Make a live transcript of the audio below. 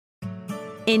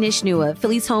Inishnuwa,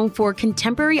 Philly's home for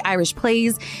contemporary Irish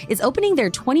plays, is opening their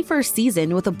 21st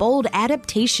season with a bold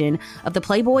adaptation of The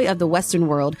Playboy of the Western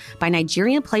World by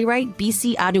Nigerian playwright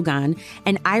B.C. Adugan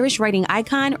and Irish writing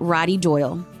icon Roddy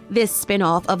Doyle. This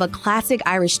spin-off of a classic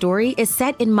Irish story is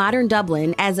set in modern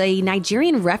Dublin as a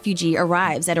Nigerian refugee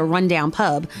arrives at a rundown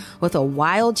pub with a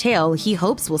wild tale he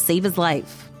hopes will save his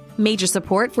life. Major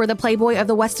support for The Playboy of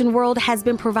the Western World has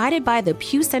been provided by the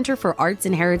Pew Center for Arts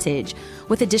and Heritage,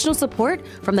 with additional support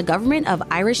from the Government of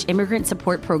Irish Immigrant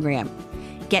Support Program.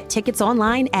 Get tickets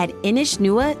online at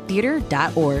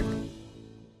inishnuatheater.org.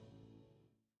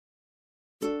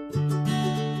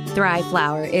 Thrive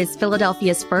Flower is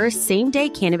Philadelphia's first same-day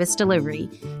cannabis delivery.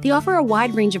 They offer a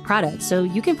wide range of products, so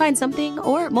you can find something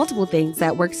or multiple things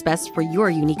that works best for your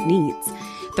unique needs.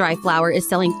 Thrive Flower is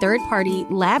selling third-party,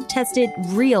 lab-tested,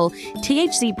 real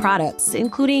THC products,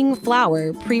 including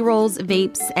flower, pre-rolls,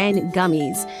 vapes, and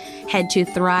gummies. Head to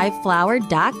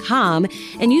thriveflower.com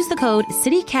and use the code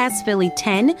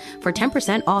CityCastPhilly10 for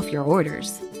 10% off your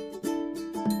orders.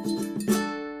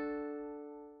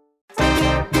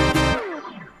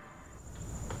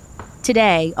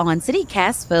 Today on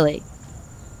CityCast Philly,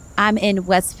 I'm in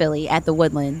West Philly at the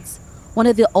Woodlands, one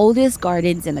of the oldest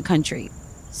gardens in the country,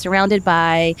 surrounded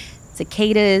by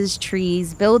cicadas,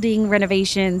 trees, building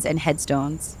renovations, and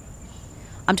headstones.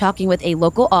 I'm talking with a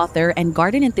local author and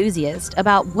garden enthusiast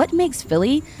about what makes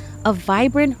Philly a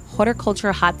vibrant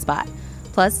horticultural hotspot,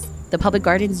 plus the public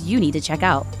gardens you need to check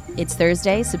out. It's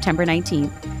Thursday, September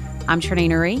 19th. I'm Trenae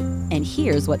Nuri, and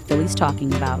here's what Philly's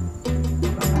talking about.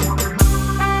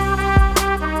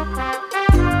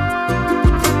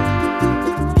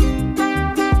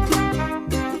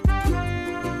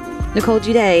 Nicole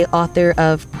Juday, author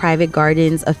of Private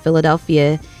Gardens of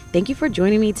Philadelphia. Thank you for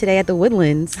joining me today at the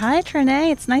Woodlands. Hi,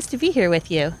 Trenae. It's nice to be here with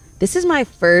you. This is my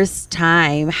first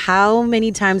time. How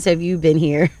many times have you been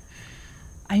here?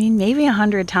 I mean, maybe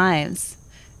 100 times.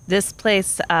 This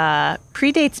place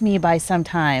predates me by some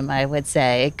time, I would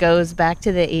say. It goes back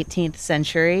to the 18th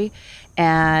century,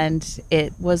 and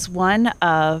it was one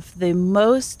of the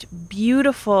most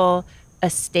beautiful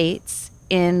estates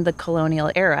in the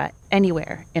colonial era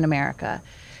anywhere in America.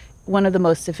 One of the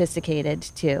most sophisticated,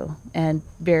 too, and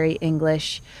very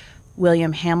English.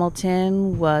 William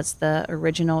Hamilton was the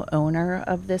original owner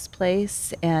of this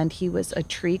place, and he was a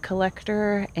tree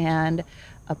collector and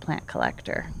a plant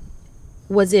collector.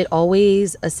 Was it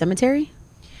always a cemetery?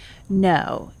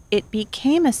 No, it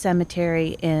became a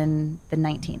cemetery in the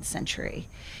 19th century.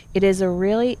 It is a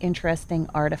really interesting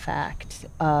artifact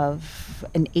of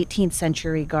an 18th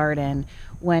century garden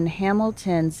when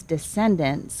Hamilton's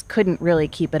descendants couldn't really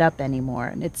keep it up anymore.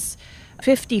 And it's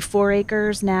 54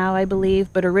 acres now, I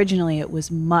believe, but originally it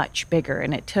was much bigger,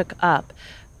 and it took up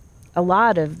a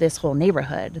lot of this whole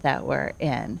neighborhood that we're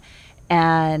in.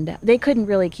 And they couldn't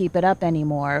really keep it up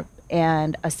anymore.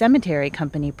 And a cemetery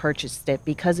company purchased it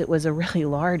because it was a really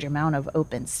large amount of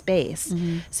open space.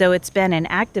 Mm-hmm. So it's been an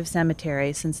active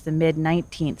cemetery since the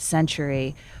mid-19th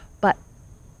century, but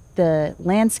the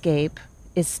landscape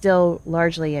is still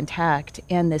largely intact,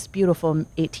 and this beautiful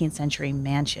 18th century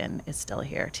mansion is still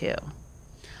here too.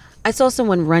 I saw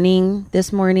someone running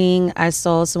this morning. I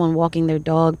saw someone walking their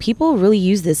dog. People really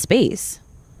use this space.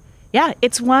 Yeah,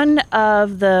 it's one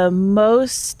of the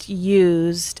most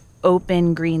used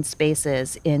open green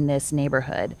spaces in this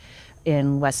neighborhood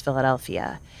in West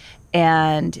Philadelphia.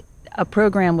 And a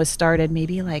program was started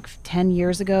maybe like 10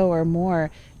 years ago or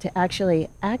more to actually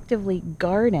actively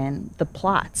garden the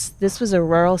plots. This was a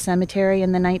rural cemetery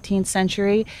in the 19th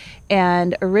century,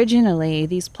 and originally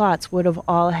these plots would have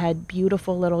all had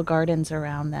beautiful little gardens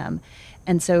around them.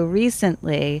 And so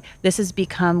recently, this has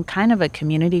become kind of a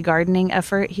community gardening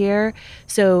effort here.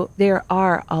 So there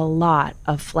are a lot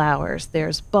of flowers.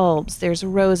 There's bulbs, there's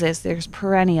roses, there's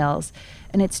perennials,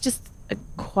 and it's just a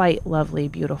quite lovely,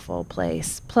 beautiful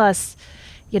place. Plus,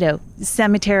 you know,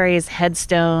 cemeteries,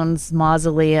 headstones,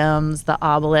 mausoleums, the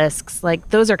obelisks, like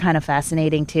those are kind of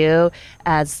fascinating too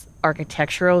as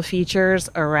architectural features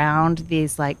around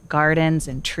these like gardens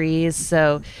and trees.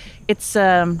 So it's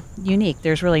unique.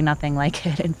 There's really nothing like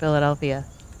it in Philadelphia.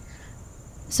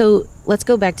 So let's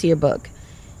go back to your book.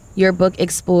 Your book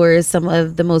explores some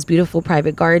of the most beautiful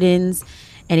private gardens,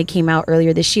 and it came out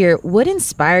earlier this year. What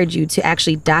inspired you to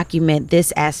actually document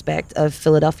this aspect of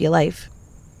Philadelphia life?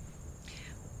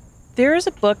 There is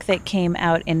a book that came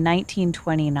out in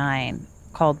 1929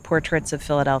 called Portraits of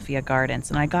Philadelphia Gardens,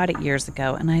 and I got it years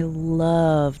ago, and I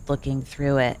loved looking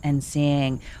through it and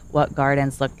seeing what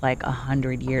gardens looked like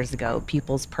 100 years ago,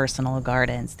 people's personal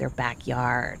gardens, their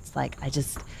backyards. Like, I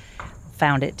just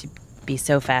found it to be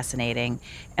so fascinating.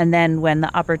 And then when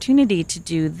the opportunity to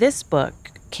do this book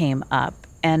came up,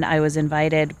 and I was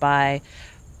invited by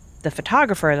the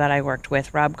photographer that I worked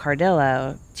with, Rob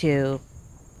Cardillo, to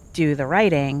do the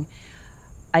writing.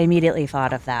 I immediately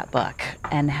thought of that book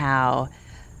and how,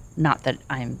 not that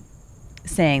I'm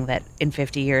saying that in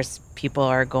 50 years people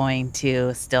are going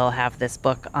to still have this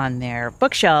book on their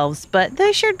bookshelves, but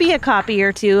there should be a copy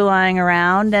or two lying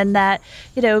around, and that,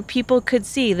 people could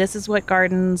see this is what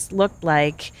gardens looked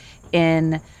like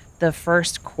in the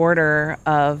first quarter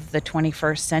of the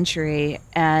 21st century.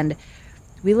 And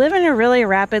we live in a really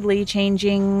rapidly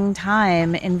changing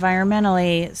time,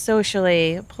 environmentally,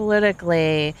 socially,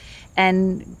 politically,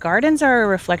 and gardens are a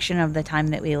reflection of the time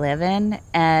that we live in.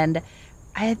 And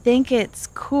I think it's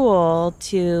cool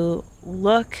to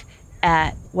look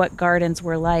at what gardens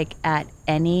were like at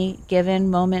any given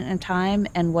moment in time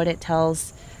and what it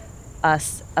tells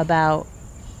us about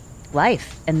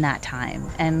life in that time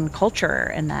and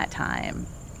culture in that time.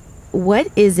 What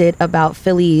is it about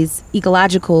Philly's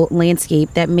ecological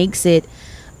landscape that makes it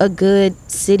a good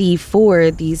city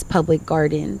for these public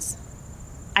gardens?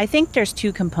 I think there's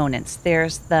two components.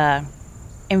 There's the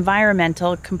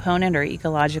environmental component or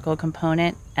ecological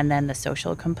component, and then the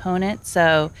social component.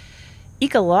 So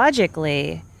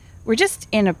ecologically, we're just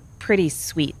in a pretty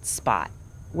sweet spot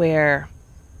where,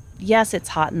 yes, it's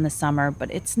hot in the summer,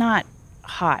 but it's not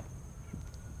hot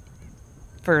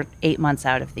for 8 months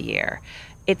out of the year.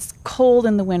 It's cold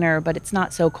in the winter, but it's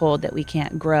not so cold that we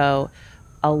can't grow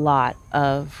a lot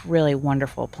of really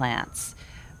wonderful plants.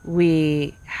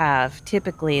 We have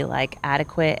typically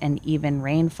adequate and even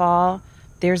rainfall.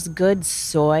 There's good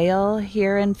soil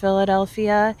here in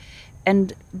Philadelphia,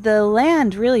 and the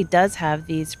land really does have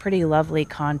these pretty lovely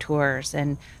contours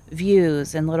and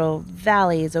views and little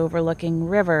valleys overlooking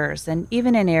rivers. And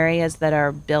even in areas that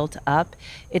are built up,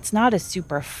 it's not a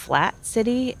super flat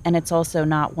city, and it's also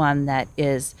not one that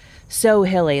is so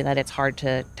hilly that it's hard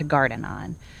to garden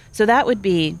on. So that would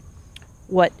be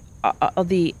what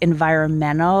the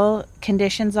environmental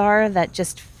conditions are that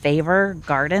just favor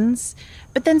gardens.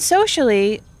 But then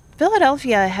socially,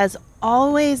 Philadelphia has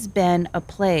always been a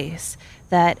place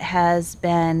that has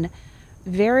been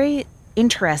very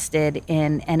interested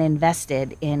in and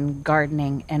invested in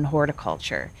gardening and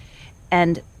horticulture.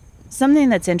 And something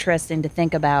that's interesting to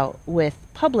think about with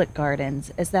public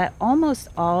gardens is that almost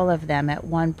all of them at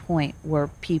one point were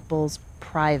people's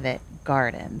private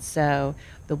gardens. So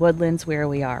the Woodlands, where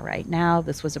we are right now,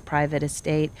 this was a private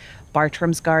estate.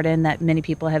 Bartram's garden that many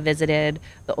people have visited,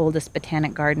 the oldest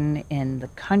botanic garden in the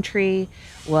country,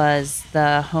 was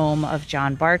the home of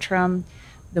John Bartram.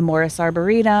 The Morris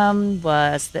Arboretum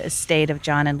was the estate of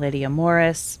John and Lydia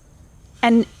Morris.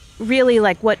 And really,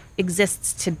 what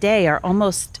exists today are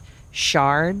almost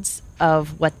shards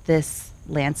of what this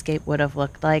landscape would have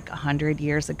looked like 100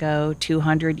 years ago,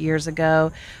 200 years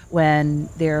ago, when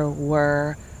there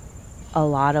were a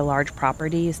lot of large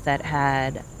properties that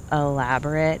had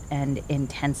elaborate and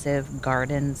intensive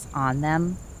gardens on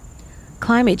them.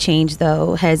 Climate change,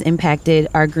 though, has impacted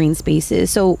our green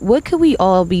spaces. So what could we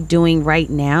all be doing right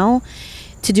now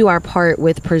to do our part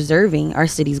with preserving our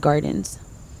city's gardens?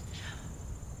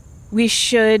 We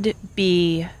should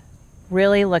be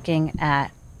really looking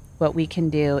at what we can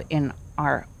do in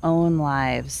our own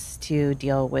lives to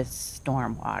deal with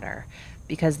stormwater,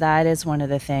 because that is one of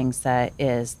the things that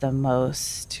is the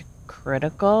most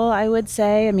critical, I would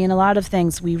say. I mean, a lot of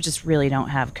things we just really don't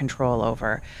have control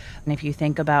over. And if you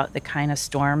think about the kind of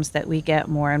storms that we get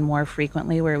more and more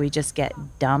frequently, where we just get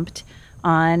dumped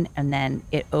on and then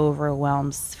it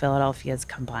overwhelms Philadelphia's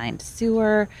combined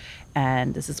sewer.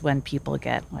 And this is when people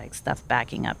get stuff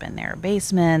backing up in their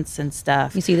basements and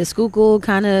stuff. You see the Schuylkill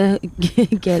kind of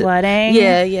get flooding.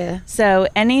 Yeah. So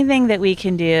anything that we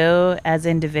can do as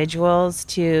individuals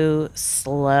to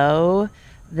slow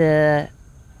the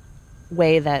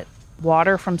way that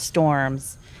water from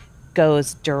storms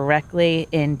goes directly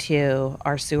into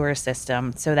our sewer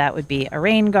system. So that would be a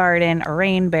rain garden, a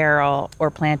rain barrel,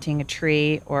 or planting a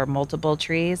tree or multiple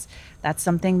trees. That's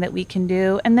something that we can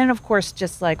do. And then, of course,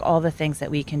 just all the things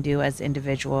that we can do as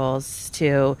individuals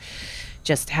to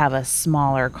just have a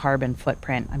smaller carbon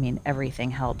footprint. I mean,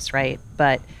 everything helps, right?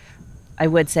 But I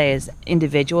would say as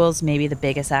individuals, maybe the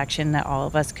biggest action that all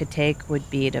of us could take would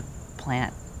be to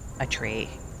plant a tree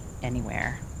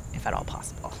anywhere, if at all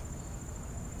possible.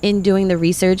 In doing the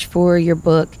research for your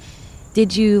book,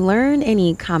 did you learn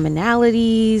any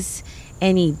commonalities,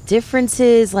 any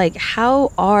differences?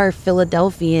 How are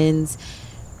Philadelphians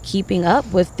keeping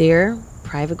up with their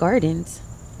private gardens?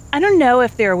 I don't know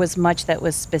if there was much that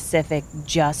was specific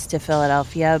just to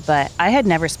Philadelphia, but I had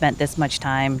never spent this much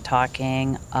time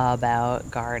talking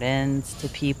about gardens to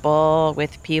people,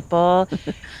 with people.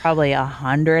 Probably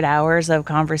 100 hours of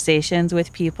conversations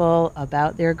with people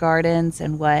about their gardens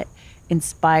and what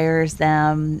inspires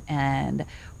them and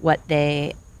what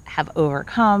they have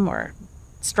overcome or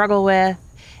struggle with.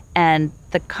 And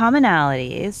the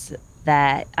commonalities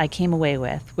that I came away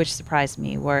with, which surprised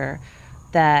me, were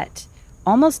that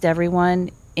almost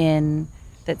everyone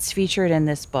that's featured in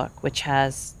this book, which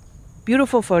has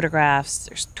beautiful photographs,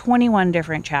 there's 21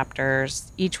 different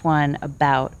chapters, each one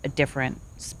about a different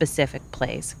specific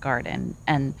place, garden,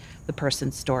 and the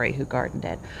person's story who gardened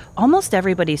it. Almost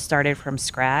everybody started from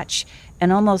scratch,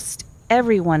 and almost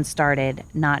everyone started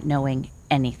not knowing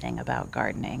anything about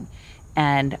gardening.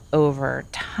 And over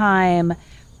time,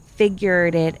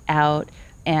 figured it out.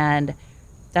 And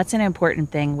that's an important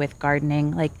thing with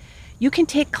gardening. Like, you can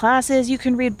take classes, you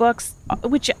can read books,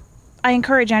 which I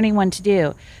encourage anyone to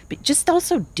do, but just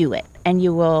also do it and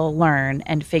you will learn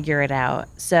and figure it out.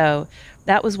 So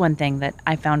that was one thing that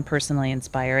I found personally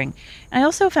inspiring. And I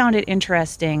also found it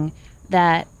interesting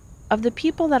that of the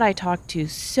people that I talked to,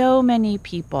 so many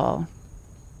people,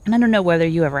 and I don't know whether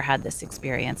you ever had this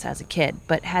experience as a kid,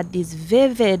 but had these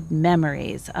vivid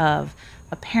memories of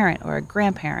a parent or a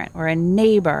grandparent or a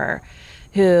neighbor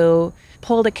who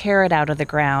pulled a carrot out of the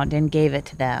ground and gave it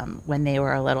to them when they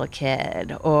were a little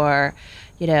kid, or,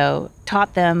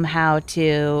 taught them how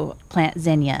to plant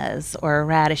zinnias or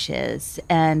radishes.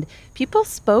 And people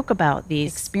spoke about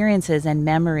these experiences and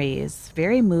memories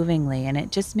very movingly. And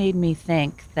it just made me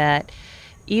think that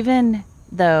even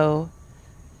though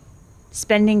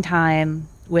spending time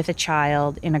with a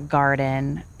child in a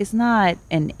garden is not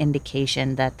an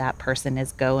indication that that person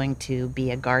is going to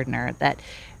be a gardener, that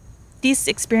these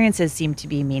experiences seem to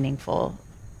be meaningful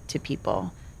to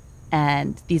people.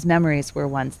 And these memories were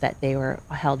ones that they were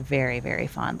held very, very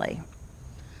fondly.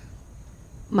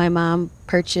 My mom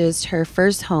purchased her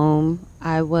first home.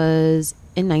 I was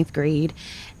in 9th grade.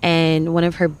 And one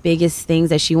of her biggest things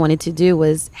that she wanted to do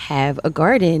was have a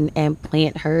garden and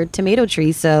plant her tomato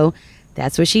tree. So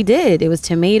that's what she did. It was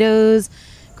tomatoes,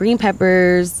 green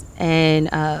peppers, and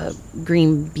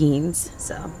green beans.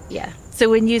 So, yeah. So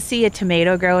when you see a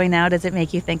tomato growing now, does it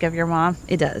make you think of your mom?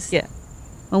 It does. Yeah.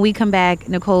 When we come back,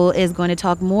 Nicole is going to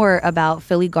talk more about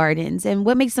Philly gardens and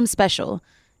what makes them special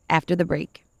after the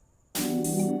break.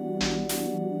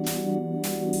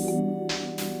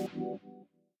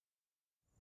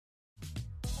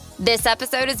 This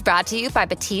episode is brought to you by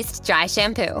Batiste Dry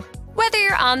Shampoo. Whether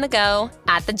you're on the go,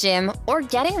 at the gym, or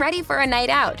getting ready for a night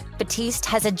out, Batiste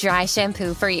has a dry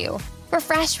shampoo for you.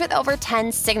 Refresh with over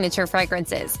 10 signature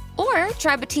fragrances. Or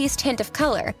try Batiste Hint of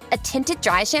Color, a tinted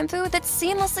dry shampoo that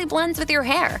seamlessly blends with your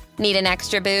hair. Need an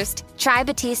extra boost? Try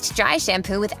Batiste Dry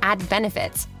Shampoo with added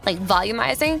benefits like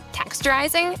volumizing,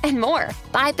 texturizing, and more.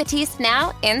 Buy Batiste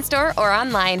now, in-store or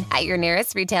online at your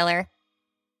nearest retailer.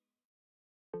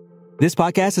 This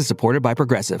podcast is supported by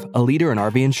Progressive, a leader in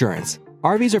RV insurance.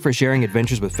 RVs are for sharing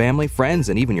adventures with family, friends,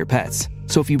 and even your pets.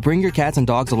 So if you bring your cats and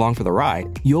dogs along for the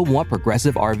ride, you'll want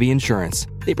Progressive RV Insurance.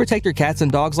 They protect your cats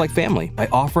and dogs like family by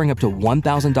offering up to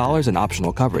 $1,000 in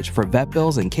optional coverage for vet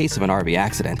bills in case of an RV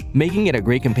accident, making it a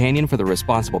great companion for the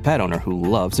responsible pet owner who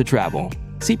loves to travel.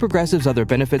 See Progressive's other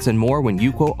benefits and more when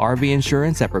you quote RV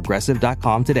insurance at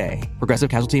Progressive.com today. Progressive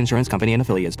Casualty Insurance Company and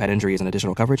Affiliates. Pet injury is an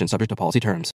additional coverage and subject to policy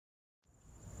terms.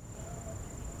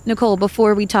 Nicole,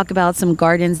 before we talk about some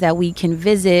gardens that we can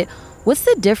visit, what's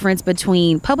the difference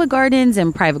between public gardens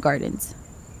and private gardens?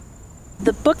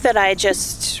 The book that I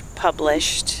just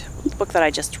published, the book that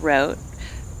I just wrote,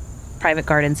 Private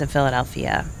Gardens of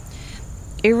Philadelphia,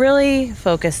 it really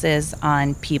focuses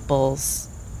on people's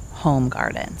home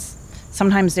gardens.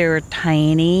 Sometimes they're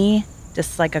tiny,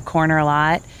 just like a corner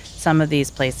lot. Some of these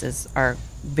places are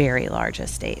very large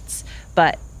estates,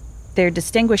 but they're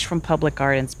distinguished from public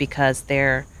gardens because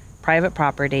they're private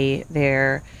property,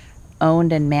 they're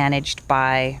owned and managed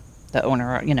by the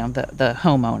owner, the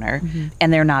homeowner,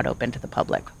 and they're not open to the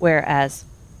public. Whereas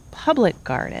public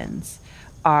gardens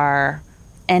are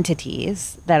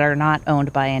entities that are not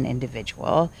owned by an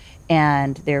individual,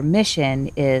 and their mission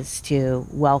is to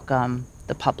welcome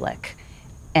the public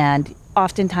and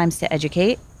oftentimes to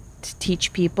educate, to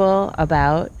teach people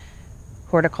about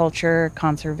horticulture,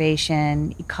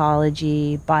 conservation,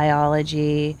 ecology,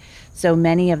 biology. So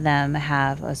many of them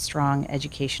have a strong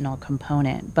educational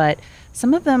component, but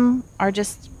some of them are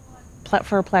just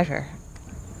for pleasure,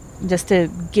 just to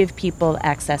give people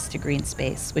access to green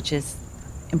space, which is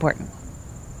important.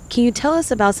 Can you tell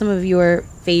us about some of your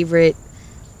favorite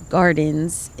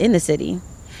gardens in the city?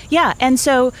 Yeah, and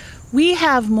so we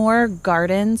have more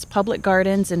gardens, public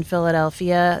gardens in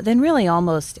Philadelphia than really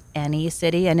almost any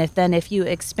city. And if you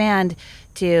expand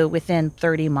to within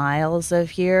 30 miles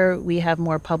of here, we have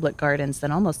more public gardens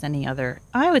than almost any other,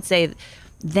 I would say,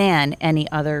 than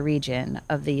any other region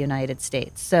of the United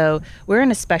States. So we're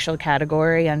in a special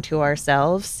category unto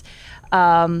ourselves.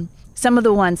 Some of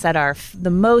the ones that are the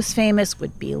most famous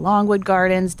would be Longwood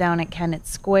Gardens down at Kennett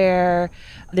Square.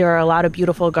 There are a lot of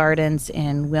beautiful gardens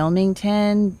in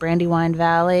Wilmington, Brandywine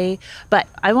Valley. But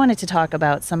I wanted to talk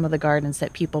about some of the gardens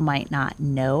that people might not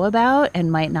know about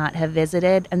and might not have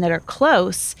visited and that are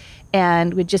close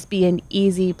and would just be an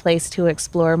easy place to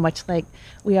explore, much like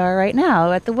we are right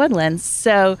now at the Woodlands.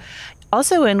 So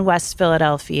also in West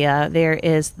Philadelphia, there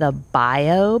is the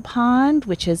Bio Pond,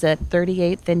 which is at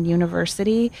 38th and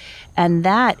University. And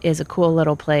that is a cool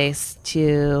little place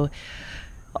to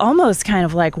almost kind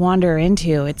of like wander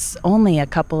into. It's only a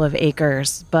couple of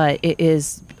acres, but it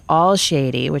is all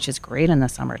shady, which is great in the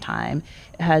summertime.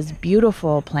 It has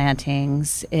beautiful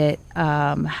plantings. It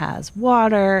has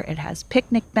water. It has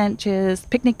picnic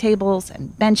tables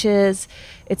and benches.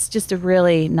 It's just a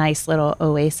really nice little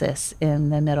oasis in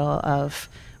the middle of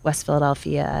West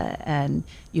Philadelphia and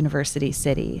University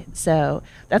City. So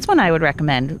that's one I would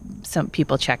recommend some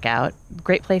people check out.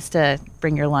 Great place to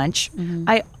bring your lunch. Mm-hmm.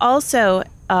 I also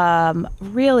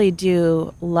really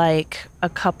do like a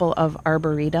couple of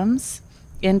arboretums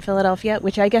in Philadelphia,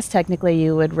 which I guess technically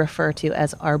you would refer to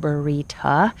as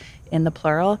arboreta in the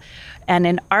plural. And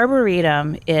an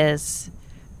arboretum is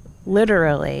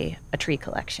literally a tree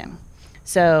collection.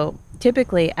 So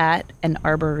typically at an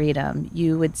arboretum,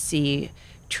 you would see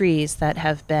trees that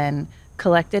have been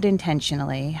collected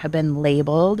intentionally, have been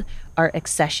labeled, are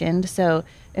accessioned. So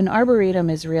an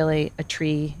arboretum is really a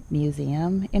tree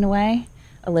museum in a way,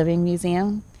 a living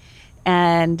museum.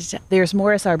 And there's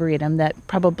Morris Arboretum that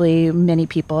probably many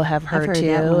people have heard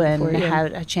to and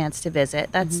had a chance to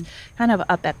visit. That's kind of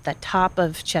up at the top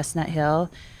of Chestnut Hill,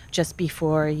 just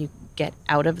before you get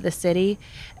out of the city.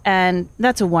 And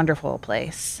that's a wonderful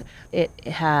place. It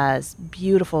has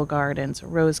beautiful gardens, a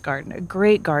rose garden, a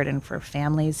great garden for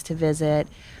families to visit,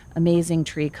 amazing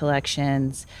tree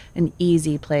collections, an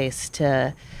easy place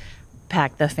to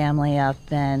pack the family up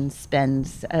and spend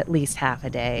at least half a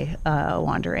day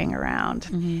wandering around.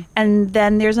 Mm-hmm. And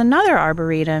then there's another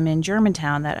arboretum in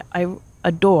Germantown that I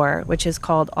adore, which is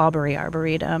called Aubrey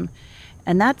Arboretum.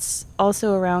 And that's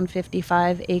also around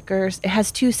 55 acres. It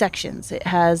has two sections. It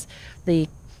has the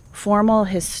formal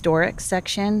historic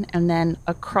section, and then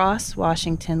across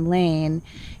Washington Lane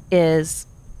is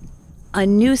a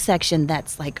new section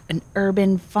that's like an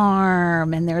urban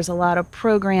farm, and there's a lot of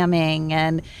programming,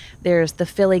 and there's the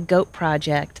Philly Goat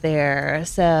Project there.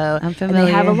 So I'm familiar. And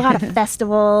they have a lot of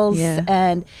festivals,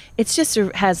 and it's just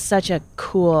has such a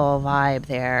cool vibe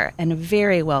there and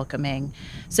very welcoming.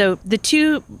 So the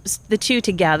two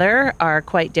together are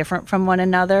quite different from one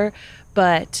another,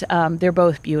 but they're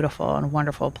both beautiful and a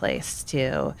wonderful place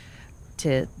to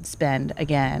spend,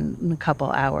 again, a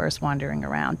couple hours wandering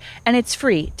around. And it's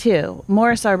free, too.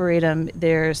 Morris Arboretum,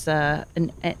 there's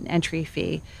an entry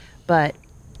fee, but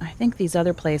I think these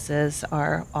other places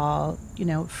are all,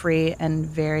 free and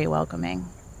very welcoming.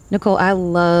 Nicole, I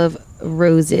love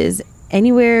roses.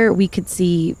 Anywhere we could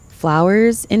see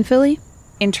flowers in Philly?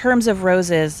 In terms of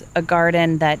roses, a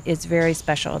garden that is very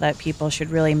special that people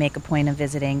should really make a point of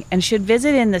visiting and should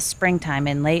visit in the springtime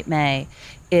in late May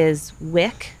is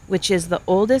Wick, which is the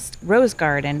oldest rose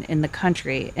garden in the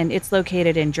country, and it's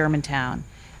located in Germantown.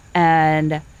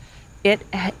 And it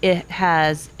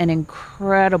has an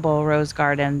incredible rose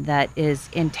garden that is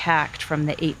intact from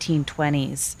the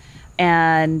 1820s.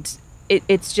 And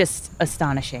it's just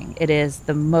astonishing. It is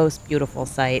the most beautiful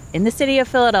site in the city of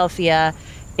Philadelphia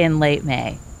in late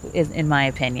May, in my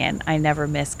opinion. I never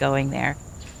miss going there.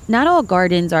 Not all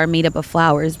gardens are made up of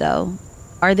flowers, though.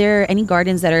 Are there any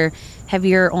gardens that are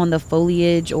heavier on the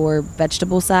foliage or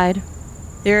vegetable side?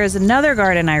 There is another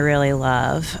garden I really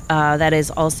love that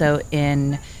is also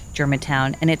in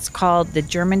Germantown, and it's called the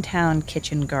Germantown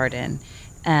Kitchen Garden.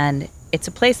 And it's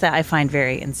a place that I find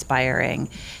very inspiring.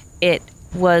 It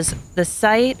was the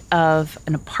site of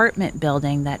an apartment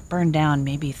building that burned down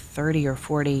maybe 30 or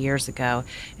 40 years ago.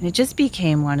 And it just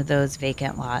became one of those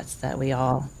vacant lots that we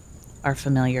all are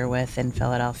familiar with in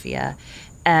Philadelphia.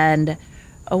 And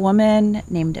a woman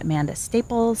named Amanda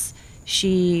Staples,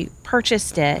 she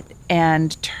purchased it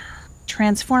and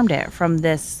transformed it from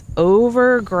this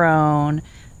overgrown,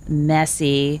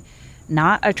 messy,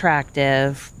 not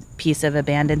attractive piece of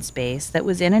abandoned space that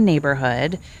was in a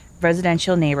neighborhood,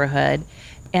 residential neighborhood,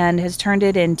 and has turned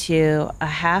it into a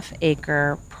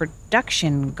half-acre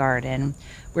production garden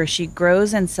where she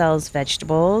grows and sells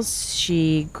vegetables.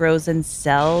 She grows and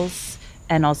sells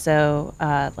and also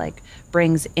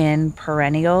brings in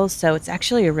perennials. So it's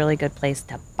actually a really good place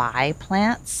to buy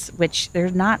plants, which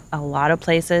there's not a lot of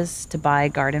places to buy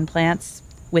garden plants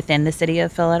within the city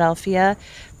of Philadelphia.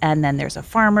 And then there's a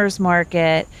farmer's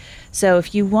market. So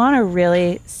if you want to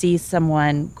really see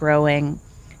someone growing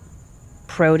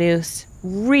produce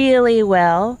really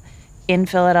well in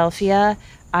Philadelphia,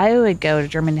 I would go to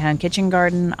Germantown Kitchen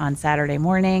Garden on Saturday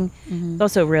morning. It's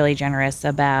also really generous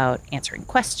about answering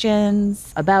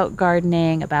questions about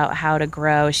gardening, about how to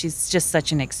grow. She's just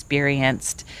such an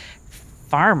experienced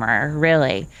farmer,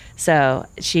 really. So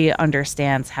she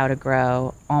understands how to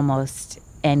grow almost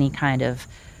any kind of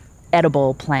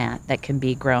edible plant that can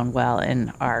be grown well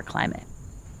in our climate.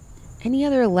 Any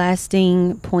other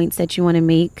lasting points that you want to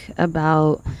make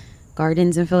about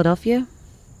gardens in Philadelphia?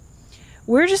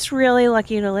 We're just really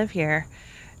lucky to live here.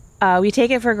 We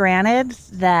take it for granted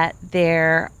that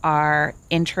there are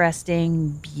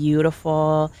interesting,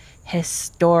 beautiful,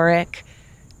 historic,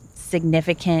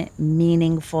 significant,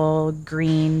 meaningful,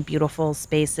 green, beautiful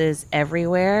spaces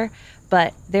everywhere,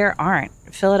 but there aren't.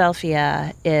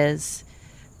 Philadelphia is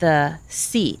the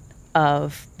seat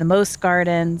of the most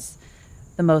gardens,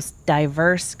 the most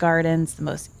diverse gardens, the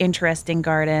most interesting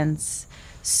gardens.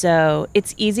 So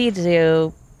it's easy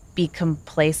to be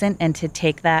complacent and to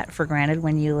take that for granted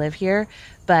when you live here.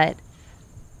 But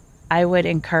I would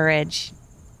encourage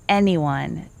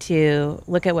anyone to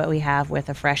look at what we have with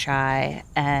a fresh eye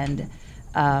and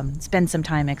spend some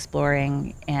time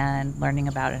exploring and learning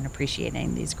about and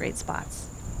appreciating these great spots.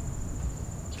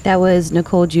 That was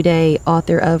Nicole Juday,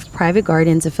 author of Private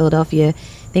Gardens of Philadelphia.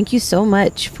 Thank you so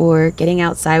much for getting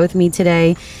outside with me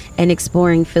today and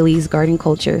exploring Philly's garden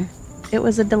culture. It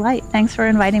was a delight. Thanks for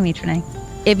inviting me, Trenae.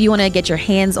 If you want to get your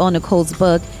hands on Nicole's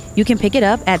book, you can pick it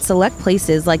up at select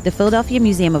places like the Philadelphia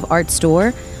Museum of Art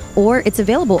store, or it's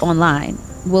available online.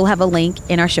 We'll have a link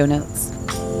in our show notes.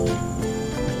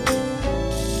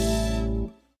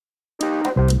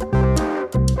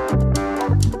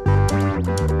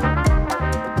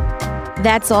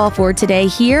 That's all for today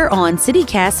here on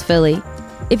CityCast Philly.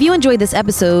 If you enjoyed this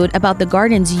episode about the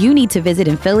gardens you need to visit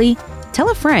in Philly,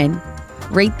 tell a friend.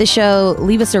 Rate the show,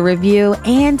 leave us a review,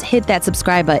 and hit that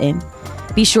subscribe button.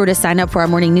 Be sure to sign up for our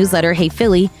morning newsletter, Hey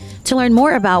Philly, to learn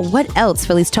more about what else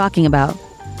Philly's talking about.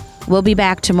 We'll be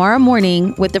back tomorrow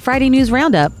morning with the Friday News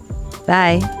Roundup.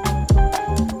 Bye.